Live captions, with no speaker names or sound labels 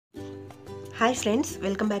Hi friends,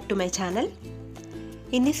 welcome back to my channel.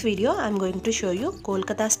 In this video, I am going to show you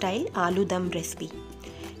Kolkata style Aloo Dum recipe.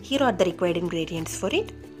 Here are the required ingredients for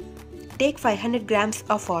it. Take 500 grams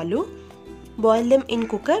of aloo, boil them in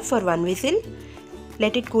cooker for 1 whistle,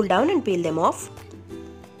 let it cool down and peel them off.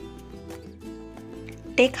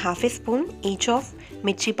 Take half a spoon each of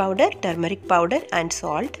mirchi powder, turmeric powder and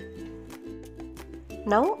salt.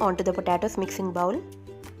 Now onto the potatoes mixing bowl.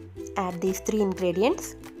 Add these 3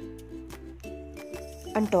 ingredients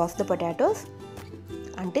and toss the potatoes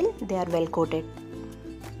until they are well coated.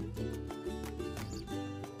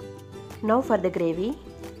 Now for the gravy,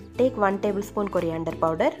 take 1 tablespoon coriander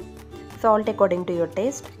powder, salt according to your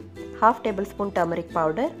taste, half tablespoon turmeric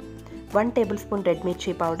powder, 1 tablespoon red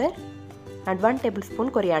mirchi powder and 1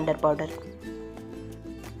 tablespoon coriander powder,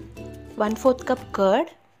 1/4 cup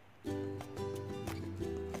curd,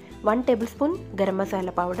 1 tablespoon garam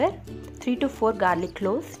masala powder, 3 to 4 garlic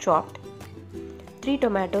cloves chopped, 3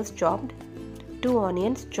 tomatoes chopped, 2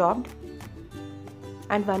 onions chopped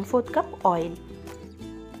and 1/4 cup oil.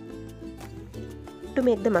 To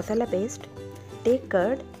make the masala paste, take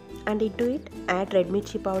curd and into it add red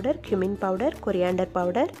mirchi powder, cumin powder, coriander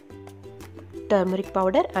powder, turmeric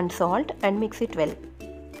powder and salt and mix it well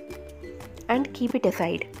and keep it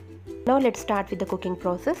aside. Now let's start with the cooking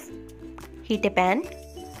process. Heat a pan,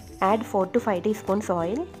 add 4 to 5 teaspoons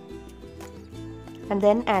oil and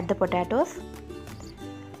then add the potatoes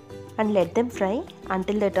and let them fry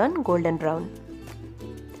until they turn golden brown.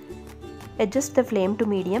 Adjust the flame to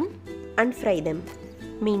medium and fry them.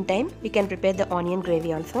 Meantime, we can prepare the onion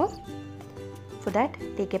gravy also. For that,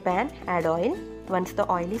 take a pan, add oil. Once the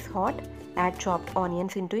oil is hot, add chopped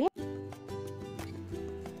onions into it.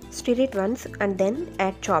 Stir it once and then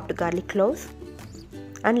add chopped garlic cloves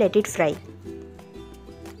and let it fry.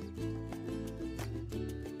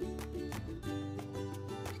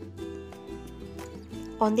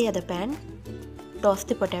 On the other pan, toss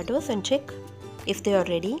the potatoes and check if they are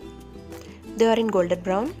ready. They are in golden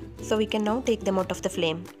brown, so we can now take them out of the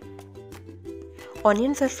flame.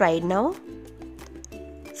 Onions are fried now,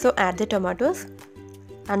 so add the tomatoes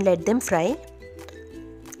and let them fry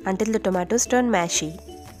until the tomatoes turn mashy.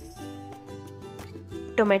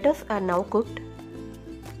 Tomatoes are now cooked.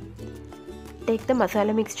 Take the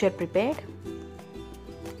masala mixture prepared,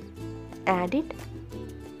 add it,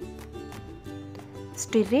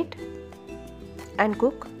 stir it and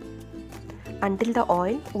cook until the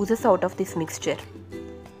oil oozes out of this mixture.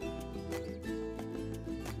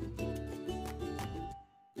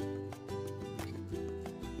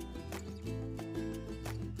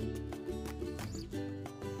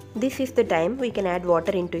 This is the time we can add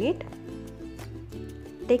water into it.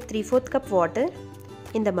 Take 3/4 cup water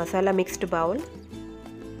in the masala mixed bowl.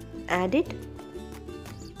 Add it.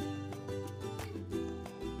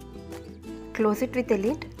 Close it with a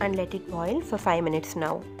lid and let it boil for 5 minutes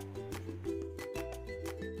now.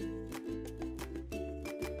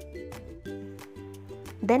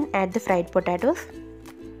 Then add the fried potatoes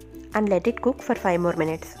and let it cook for 5 more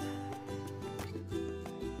minutes.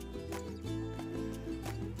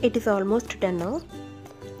 It is almost done now.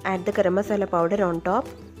 Add the garam masala powder on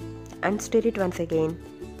top and stir it once again.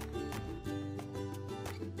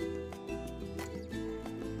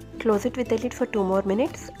 Close it with a lid for 2 more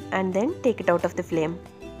minutes and then take it out of the flame.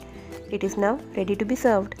 It is now ready to be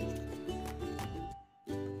served.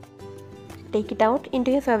 Take it out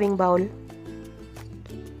into a serving bowl.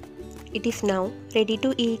 It is now ready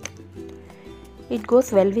to eat. It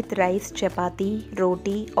goes well with rice, chapati,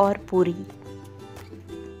 roti or puri.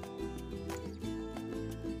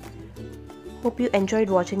 Hope you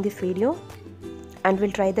enjoyed watching this video and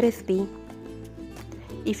will try the recipe.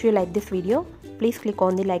 If you like this video, please click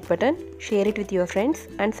on the like button, share it with your friends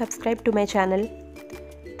and subscribe to my channel.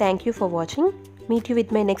 Thank you for watching. Meet you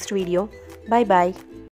with my next video. Bye bye.